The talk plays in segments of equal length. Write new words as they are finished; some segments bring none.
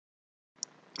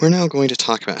We're now going to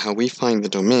talk about how we find the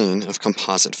domain of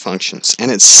composite functions. And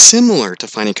it's similar to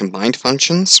finding combined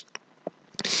functions,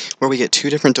 where we get two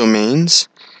different domains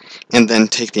and then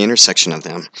take the intersection of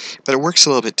them. But it works a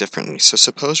little bit differently. So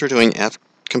suppose we're doing f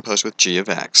composed with g of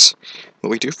x. What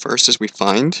we do first is we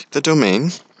find the domain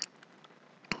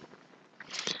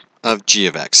of g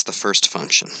of x, the first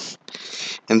function.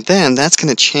 And then that's going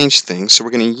to change things, so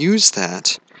we're going to use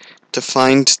that to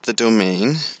find the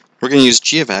domain. We're going to use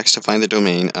g of x to find the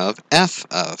domain of f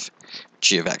of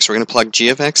g of x. We're going to plug g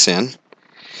of x in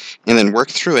and then work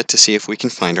through it to see if we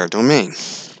can find our domain.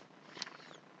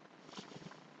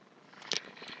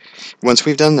 Once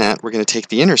we've done that, we're going to take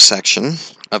the intersection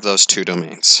of those two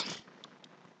domains.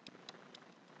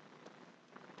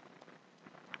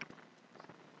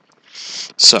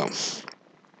 So,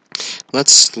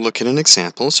 let's look at an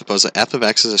example. Suppose that f of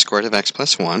x is the square root of x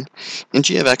plus 1, and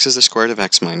g of x is the square root of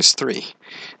x minus 3.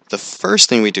 The first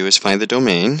thing we do is find the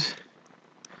domain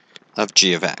of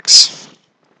g of x.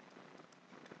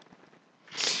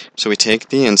 So we take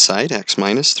the inside, x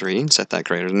minus 3, and set that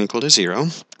greater than or equal to 0.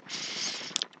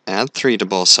 Add 3 to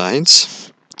both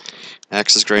sides.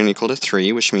 X is greater than or equal to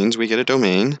 3, which means we get a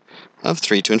domain of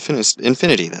 3 to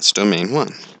infinity. That's domain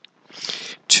 1.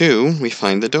 2, we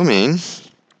find the domain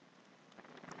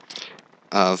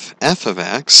of f of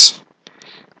x,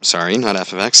 sorry, not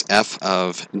f of x, f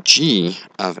of g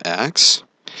of x.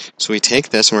 So we take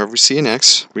this, and wherever we see an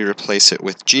x, we replace it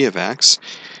with g of x.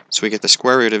 So we get the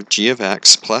square root of g of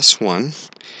x plus 1,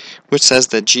 which says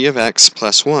that g of x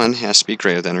plus 1 has to be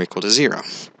greater than or equal to 0.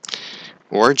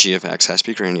 Or g of x has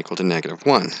to be greater than or equal to negative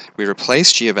 1. We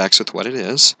replace g of x with what it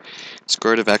is.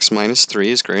 Square root of x minus 3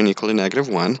 is greater than or equal to negative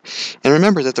 1. And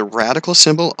remember that the radical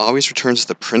symbol always returns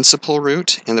the principal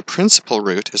root, and the principal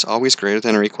root is always greater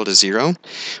than or equal to 0.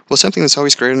 Well, something that's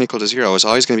always greater than or equal to 0 is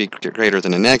always going to be greater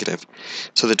than a negative.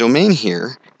 So the domain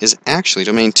here is actually,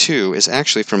 domain 2 is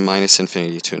actually from minus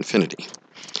infinity to infinity.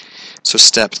 So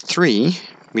step 3,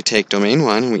 we take domain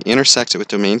 1 and we intersect it with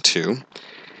domain 2.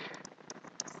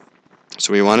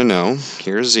 So we want to know,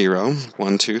 here's 0,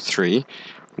 1, 2, 3.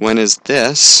 When is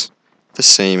this the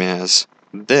same as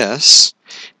this?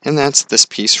 And that's this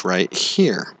piece right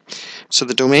here. So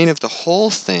the domain of the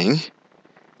whole thing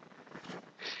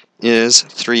is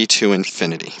 3 to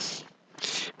infinity.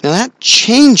 Now that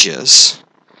changes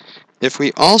if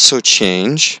we also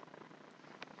change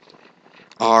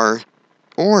our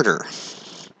order.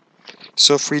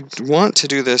 So if we want to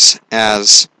do this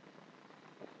as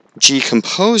g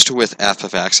composed with f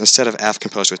of x instead of f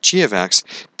composed with g of x,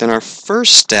 then our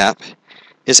first step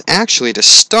is actually to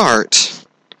start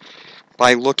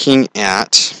by looking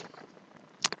at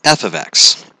f of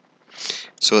x.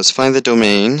 So let's find the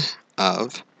domain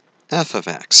of f of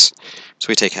x. So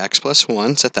we take x plus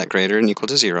 1, set that greater than or equal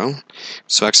to 0.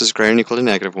 So x is greater than or equal to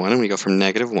negative 1, and we go from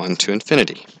negative 1 to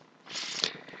infinity.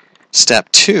 Step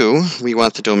 2, we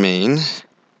want the domain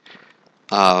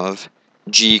of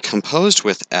g composed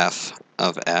with f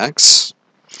of x,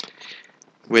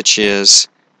 which is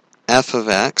f of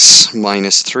x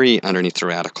minus 3 underneath the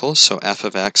radical. So f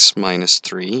of x minus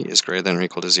 3 is greater than or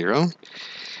equal to 0.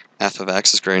 F of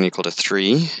x is greater than or equal to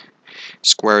 3.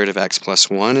 Square root of x plus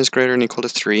 1 is greater than or equal to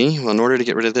 3. Well, in order to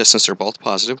get rid of this, since they're both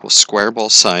positive, we'll square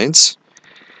both sides.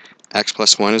 X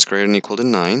plus 1 is greater than or equal to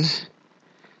 9.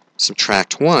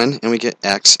 Subtract 1, and we get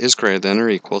x is greater than or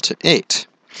equal to 8.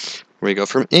 We go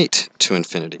from 8 to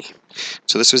infinity.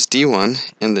 So this was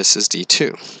d1, and this is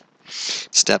d2.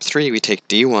 Step 3, we take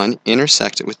d1,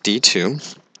 intersect it with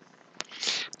d2.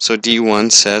 So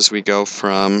d1 says we go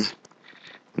from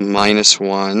minus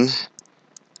 1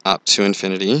 up to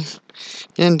infinity,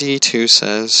 and d2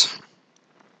 says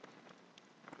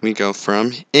we go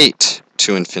from 8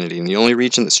 to infinity. And the only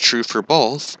region that's true for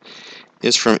both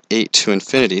is from 8 to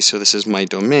infinity, so this is my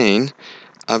domain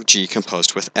of g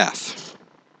composed with f.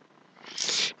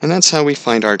 And that's how we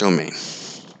find our domain.